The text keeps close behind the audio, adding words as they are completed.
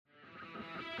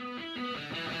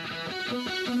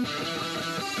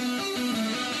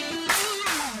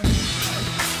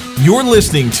You're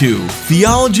listening to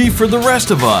Theology for the Rest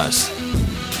of Us.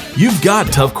 You've got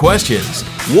tough questions.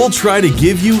 We'll try to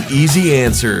give you easy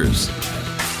answers.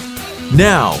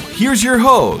 Now, here's your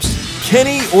host,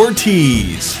 Kenny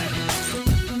Ortiz.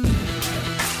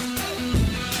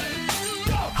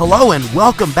 Hello and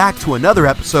welcome back to another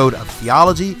episode of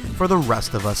Theology for the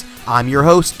Rest of Us. I'm your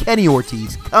host, Kenny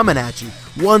Ortiz, coming at you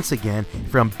once again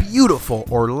from beautiful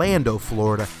Orlando,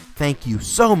 Florida. Thank you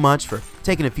so much for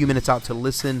taking a few minutes out to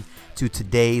listen to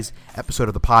today's episode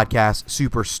of the podcast.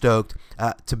 Super stoked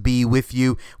to be with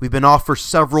you. We've been off for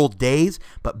several days,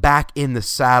 but back in the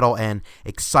saddle and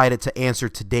excited to answer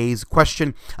today's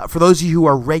question. For those of you who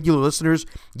are regular listeners,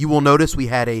 you will notice we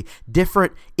had a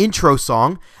different intro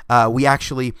song. We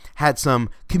actually had some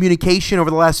communication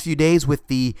over the last few days with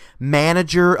the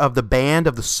manager of the band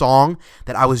of the song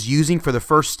that I was using for the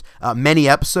first many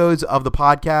episodes of the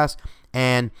podcast,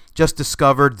 and just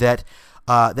discovered that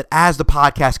that as the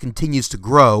podcast continues to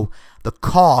grow, the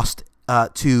cost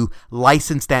to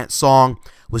license that song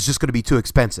was just going to be too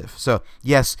expensive. So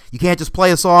yes, you can't just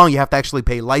play a song. You have to actually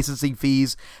pay licensing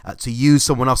fees to use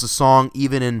someone else's song,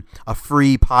 even in a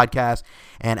free podcast.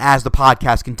 And as the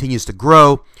podcast continues to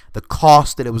grow, the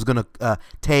cost that it was going to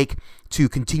take to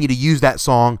continue to use that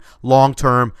song long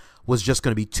term was just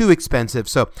going to be too expensive.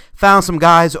 So found some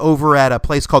guys over at a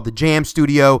place called the Jam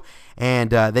Studio,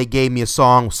 and they gave me a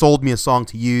song, sold me a song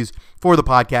to use for the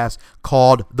podcast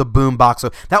called The Boombox. So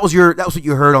that was what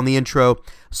you heard on the intro,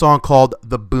 song called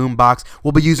The Boombox.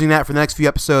 We'll be using that for the next few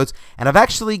episodes, and I've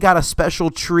actually got a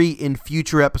special treat in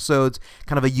future episodes,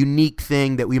 kind of a unique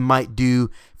thing that we might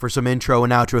do for some intro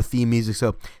and outro theme music.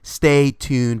 So stay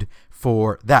tuned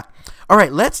for that. All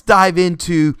right, let's dive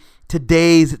into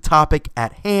today's topic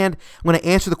at hand. I'm going to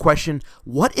answer the question,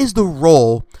 what is the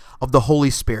role of the Holy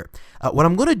Spirit? What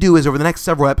I'm going to do is over the next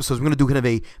several episodes, I'm going to do kind of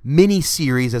a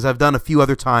mini-series, as I've done a few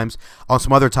other times on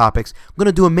some other topics. I'm going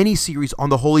to do a mini-series on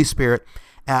the Holy Spirit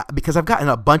because I've gotten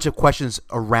a bunch of questions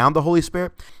around the Holy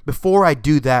Spirit. Before I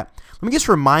do that, let me just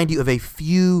remind you of a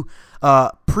few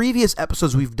previous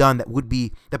episodes we've done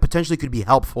that potentially could be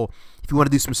helpful if you want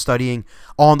to do some studying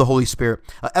on the Holy Spirit.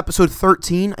 Episode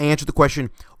 13, I answered the question,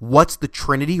 what's the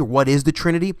Trinity, or what is the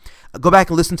Trinity? Go back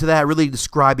and listen to that. I really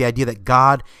describe the idea that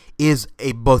God is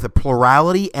both a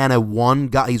plurality and a one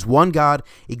God. He's one God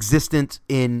existent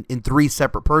in three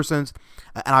separate persons,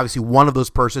 and obviously one of those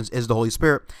persons is the Holy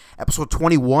Spirit. Episode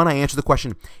 21, I answered the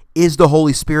question, is the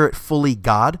Holy Spirit fully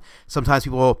God? Sometimes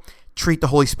people treat the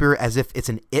Holy Spirit as if it's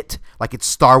an it, like it's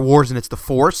Star Wars and it's the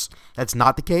Force. That's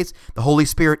not the case. The Holy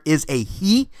Spirit is a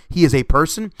He. He is a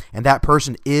person, and that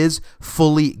person is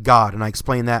fully God. And I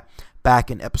explained that back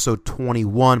in episode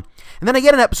 21. And then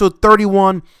again in episode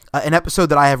 31, an episode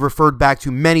that I have referred back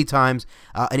to many times,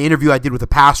 an interview I did with a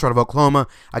pastor out of Oklahoma,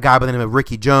 a guy by the name of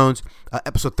Ricky Jones.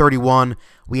 Episode 31,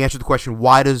 we answered the question,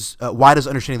 why does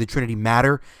understanding the Trinity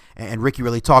matter? And Ricky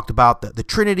really talked about the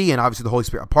Trinity and obviously the Holy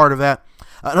Spirit, a part of that.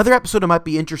 Another episode that might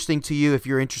be interesting to you if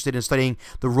you're interested in studying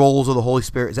the roles of the Holy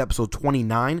Spirit is episode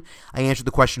 29. I answered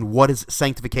the question, what is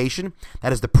sanctification?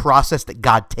 That is the process that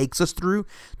God takes us through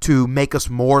to make us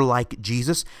more like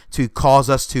Jesus, to cause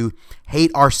us to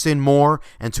hate our sin more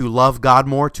and to love God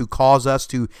more, to cause us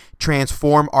to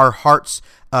transform our hearts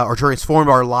or transform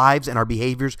our lives and our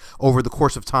behaviors over the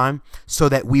course of time so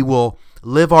that we will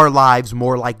live our lives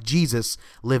more like Jesus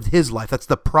lived his life. That's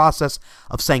the process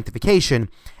of sanctification.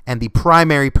 And the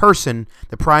primary person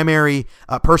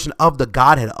of the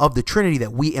Godhead, of the Trinity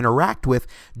that we interact with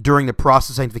during the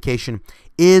process of sanctification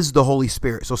is the Holy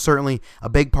Spirit. So certainly a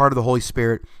big part of the Holy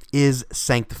Spirit is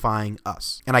sanctifying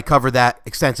us. And I covered that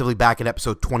extensively back in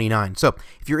episode 29. So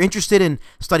if you're interested in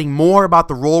studying more about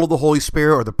the role of the Holy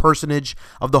Spirit or the personage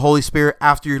of the Holy Spirit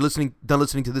after you're done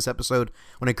listening to this episode,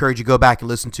 I want to encourage you to go back and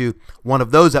listen to one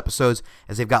of those episodes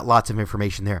as they've got lots of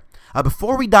information there.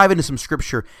 Before we dive into some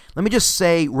scripture, let me just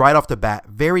say right off the bat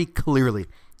very clearly,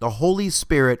 the Holy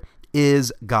Spirit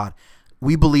is God.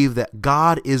 We believe that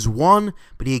God is one,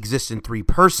 but he exists in three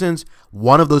persons.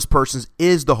 One of those persons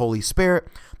is the Holy Spirit.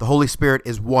 The Holy Spirit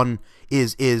is one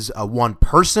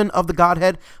person of the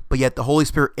Godhead, but yet the Holy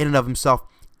Spirit in and of himself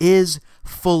is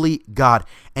fully God.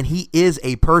 And he is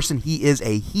a person. He is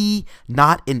a he,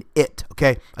 not an it.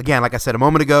 Okay? Again, like I said a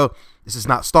moment ago, this is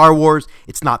not Star Wars.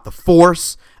 It's not the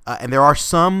Force. And there are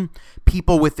some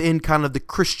people within kind of the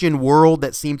Christian world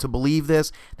that seem to believe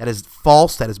this. That is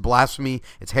false. That is blasphemy.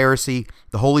 It's heresy.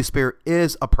 The Holy Spirit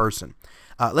is a person.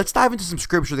 Let's dive into some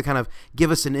scripture that kind of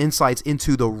give us an insights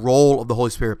into the role of the Holy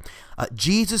Spirit.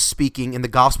 Jesus speaking in the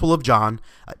Gospel of John,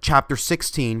 chapter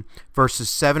 16, verses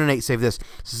 7 and 8 say this.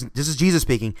 This is Jesus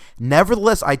speaking.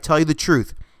 Nevertheless, I tell you the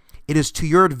truth. It is to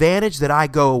your advantage that I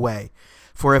go away.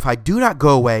 For if I do not go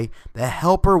away, the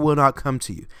Helper will not come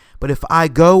to you. But if I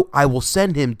go, I will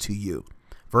send him to you.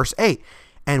 Verse 8,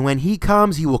 and when he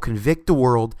comes, he will convict the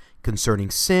world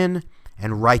concerning sin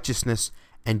and righteousness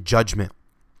and judgment.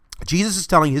 Jesus is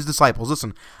telling his disciples,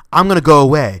 listen, I'm going to go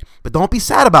away, but don't be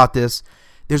sad about this.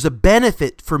 There's a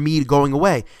benefit for me going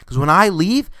away, because when I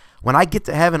leave, when I get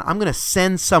to heaven, I'm going to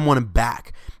send someone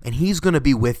back, and he's going to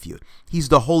be with you. He's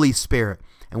the Holy Spirit.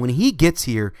 And when he gets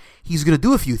here, he's going to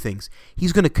do a few things.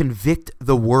 He's going to convict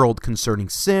the world concerning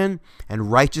sin and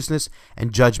righteousness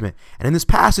and judgment. And in this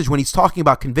passage, when he's talking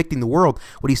about convicting the world,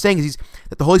 what he's saying is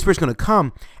that the Holy Spirit's going to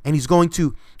come and he's going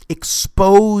to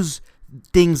expose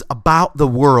things about the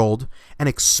world and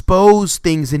expose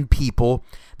things in people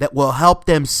that will help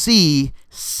them see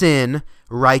sin,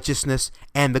 righteousness,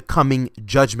 and the coming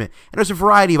judgment. And there's a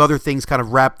variety of other things kind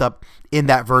of wrapped up in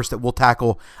that verse that we'll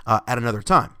tackle at another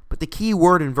time. But the key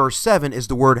word in verse 7 is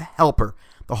the word helper.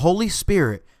 The Holy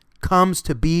Spirit comes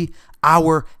to be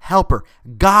our helper.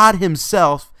 God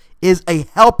himself is a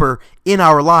helper in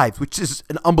our lives, which is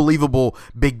an unbelievable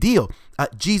big deal.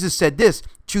 Jesus said this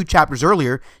 2 chapters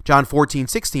earlier, John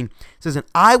 14:16, says, and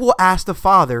I will ask the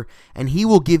Father, and he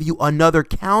will give you another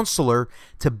counselor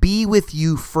to be with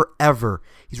you forever.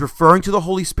 He's referring to the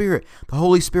Holy Spirit. The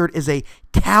Holy Spirit is a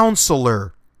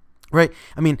counselor, right?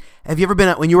 I mean, have you ever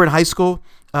been, when you were in high school,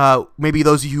 maybe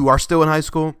those of you who are still in high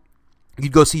school,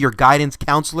 you'd go see your guidance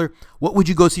counselor. What would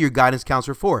you go see your guidance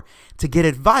counselor for? To get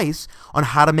advice on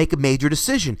how to make a major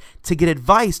decision, to get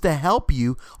advice to help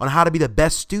you on how to be the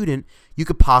best student you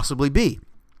could possibly be.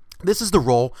 This is the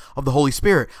role of the Holy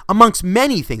Spirit, amongst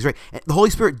many things, right? The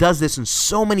Holy Spirit does this in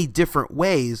so many different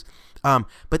ways, but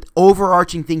the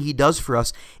overarching thing he does for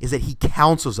us is that he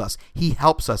counsels us, he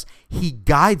helps us, he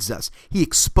guides us, he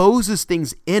exposes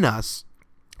things in us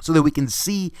so that we can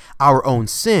see our own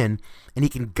sin, and he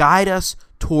can guide us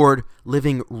toward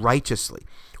living righteously.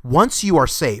 Once you are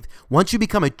saved, once you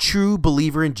become a true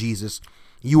believer in Jesus,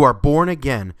 you are born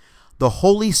again, the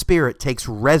Holy Spirit takes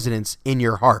residence in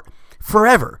your heart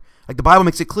forever. Like the Bible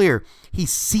makes it clear, he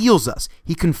seals us,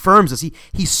 he confirms us,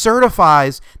 he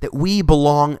certifies that we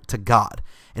belong to God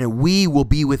and that we will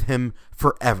be with him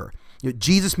forever. You know,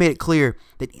 Jesus made it clear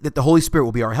that the Holy Spirit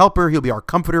will be our helper, he'll be our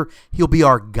comforter, he'll be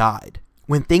our guide.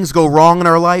 When things go wrong in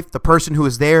our life, the person who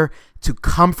is there to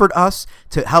comfort us,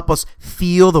 to help us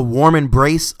feel the warm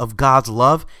embrace of God's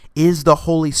love is the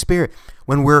Holy Spirit.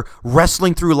 When we're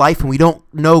wrestling through life and we don't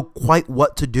know quite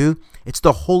what to do, it's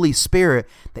the Holy Spirit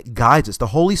that guides us. The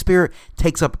Holy Spirit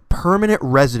takes up permanent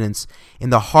residence in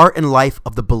the heart and life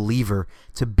of the believer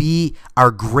to be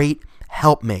our great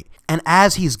helpmate. And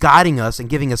as he's guiding us and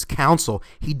giving us counsel,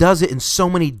 he does it in so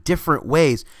many different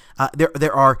ways.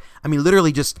 There are,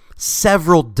 literally just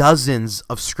several dozens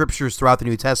of scriptures throughout the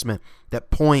New Testament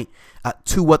that point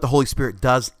to what the Holy Spirit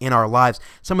does in our lives.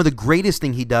 Some of the greatest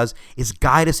thing he does is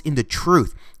guide us into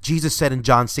truth. Jesus said in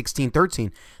John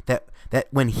 16:13 that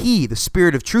when he, the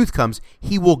Spirit of truth, comes,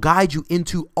 he will guide you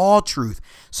into all truth.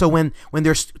 So when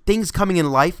there's things coming in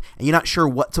life and you're not sure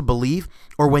what to believe,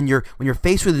 or when you're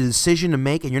faced with a decision to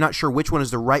make and you're not sure which one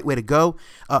is the right way to go,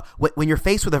 when you're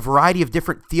faced with a variety of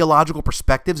different theological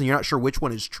perspectives and you're not sure which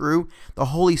one is true, the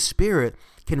Holy Spirit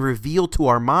can reveal to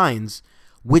our minds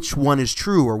which one is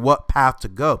true or what path to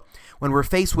go. When we're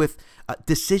faced with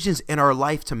decisions in our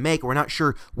life to make, we're not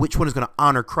sure which one is going to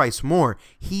honor Christ more,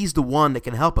 he's the one that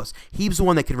can help us. He's the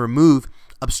one that can remove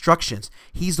obstructions.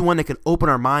 He's the one that can open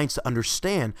our minds to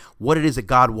understand what it is that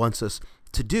God wants us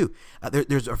to do.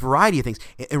 There's a variety of things.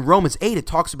 In Romans 8, it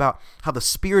talks about how the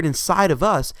Spirit inside of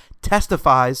us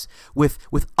testifies with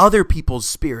other people's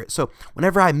spirit. So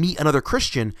whenever I meet another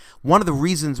Christian, one of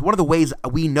the ways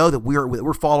we know that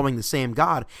we're following the same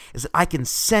God is that I can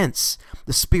sense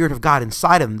the Spirit of God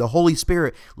inside of them. The Holy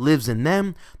Spirit lives in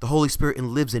them. The Holy Spirit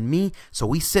lives in me. So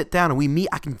we sit down and we meet.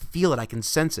 I can feel it. I can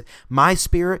sense it. My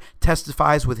spirit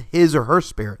testifies with his or her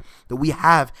spirit that we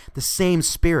have the same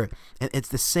Spirit, and it's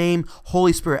the same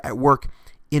Holy Spirit at work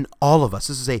in all of us.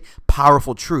 This is a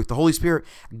powerful truth. The Holy Spirit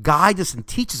guides us and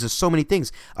teaches us so many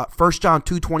things. 1 John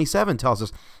 2:27 tells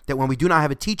us that when we do not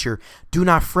have a teacher, do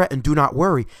not fret and do not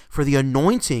worry, for the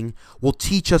anointing will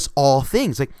teach us all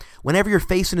things. Like whenever you're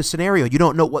facing a scenario, you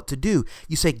don't know what to do,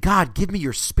 you say, God, give me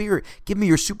your Spirit, give me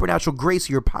your supernatural grace,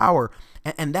 your power,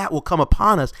 and that will come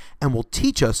upon us and will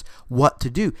teach us what to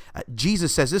do.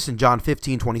 Jesus says this in John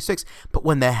 15:26, but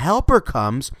when the Helper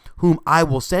comes, whom I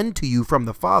will send to you from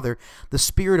the Father, the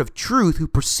Spirit of truth who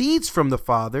proceeds from the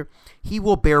Father, he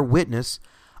will bear witness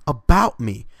about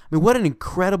me. I mean, what an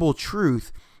incredible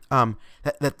truth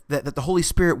that the Holy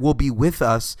Spirit will be with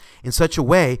us in such a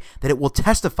way that it will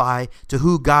testify to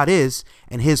who God is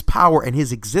and his power and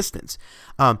his existence.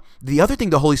 The other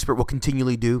thing the Holy Spirit will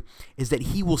continually do is that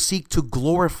he will seek to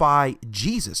glorify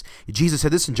Jesus. Jesus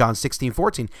said this in John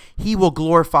 16:14. He will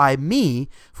glorify me,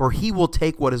 for he will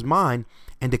take what is mine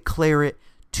and declare it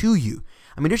to you.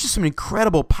 I mean, there's just some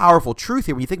incredible, powerful truth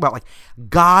here when you think about like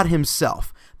God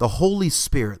himself, the Holy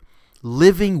Spirit,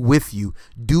 living with you,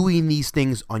 doing these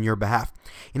things on your behalf.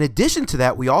 In addition to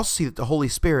that, we also see that the Holy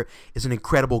Spirit is an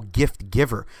incredible gift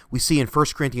giver. We see in 1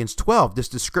 Corinthians 12 this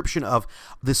description of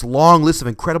this long list of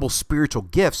incredible spiritual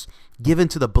gifts given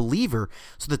to the believer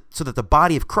so that the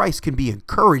body of Christ can be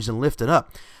encouraged and lifted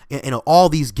up. And all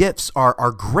these gifts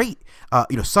are great.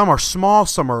 Some are small,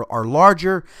 some are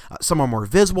larger, some are more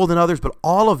visible than others, but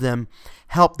all of them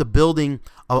help the building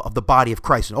of the body of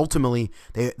Christ. And ultimately,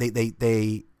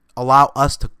 they allow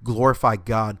us to glorify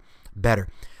God better.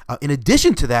 In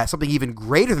addition to that, something even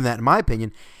greater than that, in my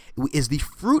opinion, is the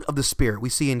fruit of the Spirit. We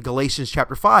see in Galatians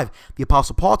chapter 5, the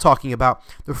Apostle Paul talking about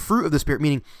the fruit of the Spirit,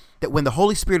 meaning that when the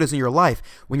Holy Spirit is in your life,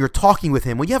 when you're talking with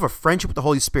him, when you have a friendship with the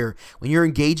Holy Spirit, when you're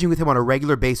engaging with him on a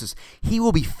regular basis, he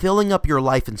will be filling up your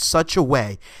life in such a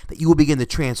way that you will begin to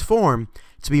transform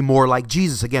to be more like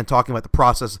Jesus. Again, talking about the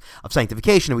process of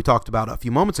sanctification that we talked about a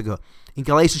few moments ago. In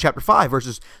Galatians chapter 5,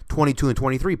 verses 22 and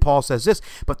 23, Paul says this,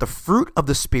 "But the fruit of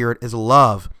the Spirit is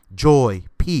love, joy,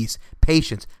 peace,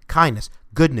 patience, kindness,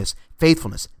 goodness,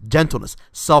 faithfulness, gentleness,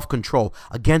 self-control.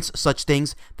 Against such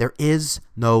things there is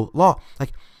no law."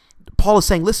 Like Paul is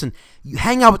saying, listen, you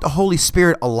hang out with the Holy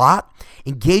Spirit a lot,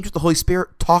 engage with the Holy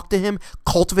Spirit, talk to him,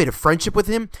 cultivate a friendship with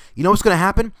him. You know what's going to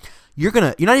happen? You're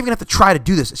not even going to have to try to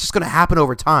do this. It's just going to happen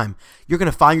over time. You're going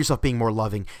to find yourself being more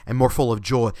loving and more full of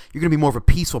joy. You're going to be more of a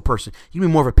peaceful person. You're going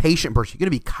to be more of a patient person. You're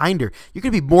going to be kinder. You're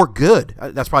going to be more good.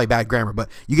 That's probably bad grammar, but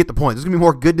you get the point. There's going to be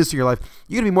more goodness in your life.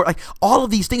 You're going to be more like all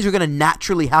of these things are going to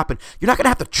naturally happen. You're not going to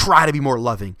have to try to be more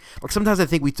loving. Like sometimes I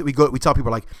think we tell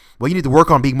people like, well, you need to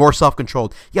work on being more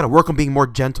self-controlled. You got to work on being more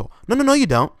gentle. No, you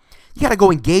don't. You got to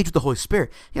go engage with the Holy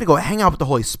Spirit. You got to go hang out with the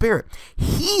Holy Spirit.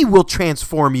 He will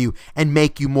transform you and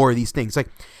make you more of these things. Like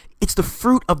it's the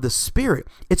fruit of the Spirit.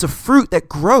 It's a fruit that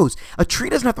grows. A tree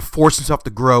doesn't have to force himself to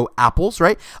grow apples,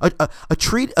 right?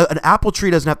 An apple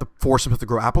tree doesn't have to force himself to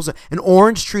grow apples. An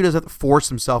orange tree doesn't have to force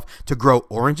himself to grow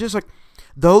oranges. Like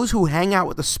those who hang out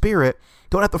with the Spirit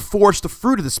don't have to force the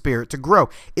fruit of the Spirit to grow.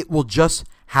 It will just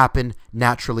happen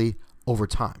naturally over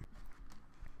time.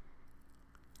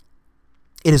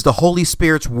 It is the Holy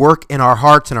Spirit's work in our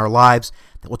hearts and our lives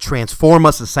that will transform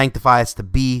us and sanctify us to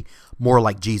be more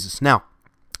like Jesus. Now,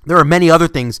 there are many other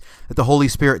things that the Holy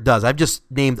Spirit does. I've just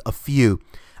named a few.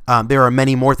 There are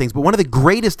many more things, but one of the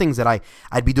greatest things that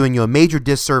I'd be doing you a major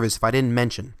disservice if I didn't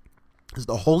mention is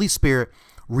the Holy Spirit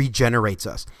regenerates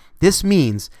us. This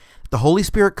means the Holy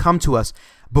Spirit comes to us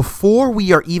before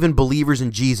we are even believers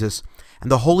in Jesus, and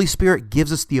the Holy Spirit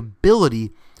gives us the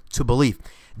ability to believe.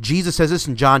 Jesus says this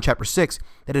in John chapter 6,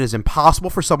 that it is impossible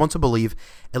for someone to believe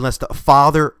unless the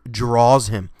Father draws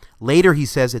him. Later he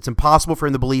says it's impossible for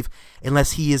him to believe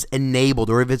unless he is enabled,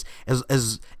 or if it's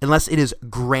unless it is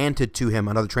granted to him,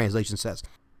 another translation says.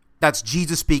 That's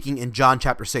Jesus speaking in John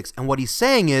chapter 6. And what he's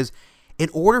saying is, in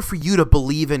order for you to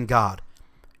believe in God,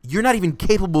 you're not even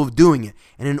capable of doing it.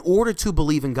 And in order to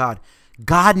believe in God,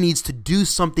 God needs to do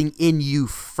something in you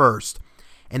first.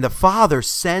 And the Father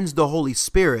sends the Holy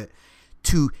Spirit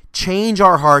to change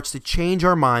our hearts, to change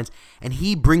our minds, and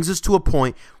he brings us to a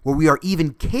point where we are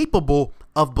even capable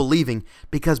of believing,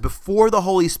 because before the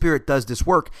Holy Spirit does this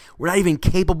work, we're not even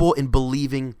capable in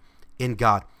believing in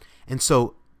God. And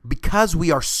so because we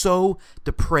are so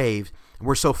depraved and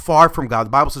we're so far from God,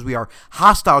 the Bible says we are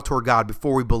hostile toward God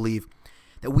before we believe,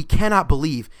 that we cannot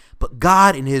believe, but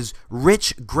God in his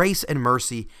rich grace and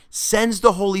mercy sends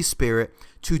the Holy Spirit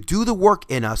to do the work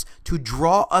in us, to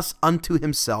draw us unto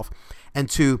himself, and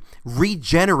to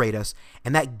regenerate us.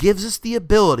 And that gives us the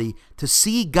ability to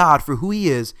see God for who he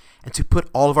is and to put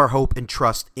all of our hope and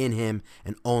trust in him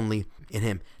and only in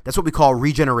him. That's what we call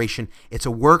regeneration. It's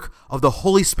a work of the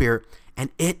Holy Spirit, and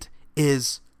it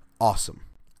is awesome.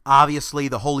 Obviously,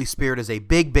 the Holy Spirit is a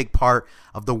big, big part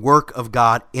of the work of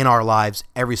God in our lives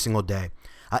every single day.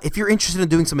 If you're interested in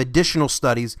doing some additional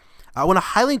studies, I want to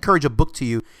highly encourage a book to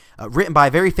you written by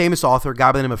a very famous author, a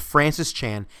guy by the name of Francis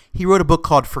Chan. He wrote a book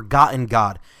called Forgotten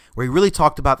God, where he really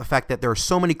talked about the fact that there are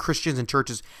so many Christians and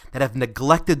churches that have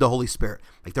neglected the Holy Spirit.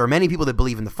 Like there are many people that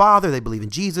believe in the Father, they believe in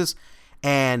Jesus,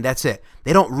 and that's it.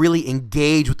 They don't really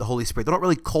engage with the Holy Spirit. They don't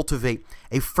really cultivate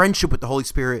a friendship with the Holy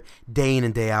Spirit day in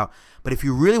and day out. But if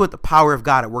you really want the power of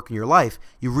God at work in your life,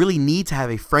 you really need to have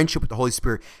a friendship with the Holy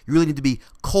Spirit. You really need to be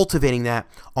cultivating that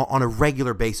on a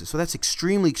regular basis. So that's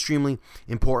extremely, extremely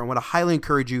important. I want to highly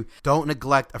encourage you, don't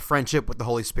neglect a friendship with the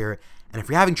Holy Spirit. And if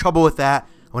you're having trouble with that,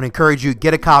 I want to encourage you,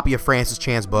 get a copy of Francis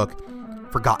Chan's book,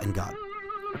 Forgotten God.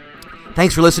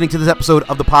 Thanks for listening to this episode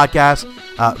of the podcast.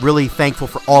 Really thankful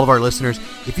for all of our listeners.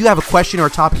 If you have a question or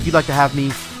a topic you'd like to have me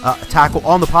tackle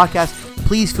on the podcast,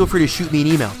 please feel free to shoot me an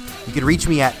email. You can reach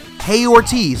me at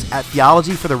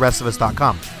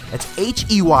heyortiz@theologyfortherestofus.com. That's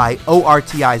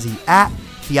HEYORTIZ at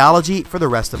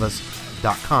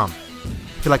theologyfortherestofus.com.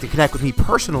 If you'd like to connect with me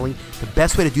personally, the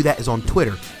best way to do that is on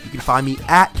Twitter. You can find me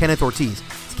at Kenneth Ortiz.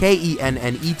 It's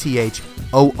KENNETHORTIZ.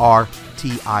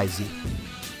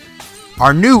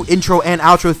 Our new intro and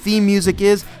outro theme music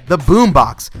is The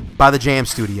Boombox by The Jam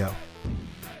Studio.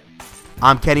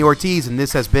 I'm Kenny Ortiz, and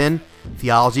this has been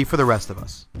Theology for the Rest of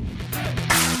Us.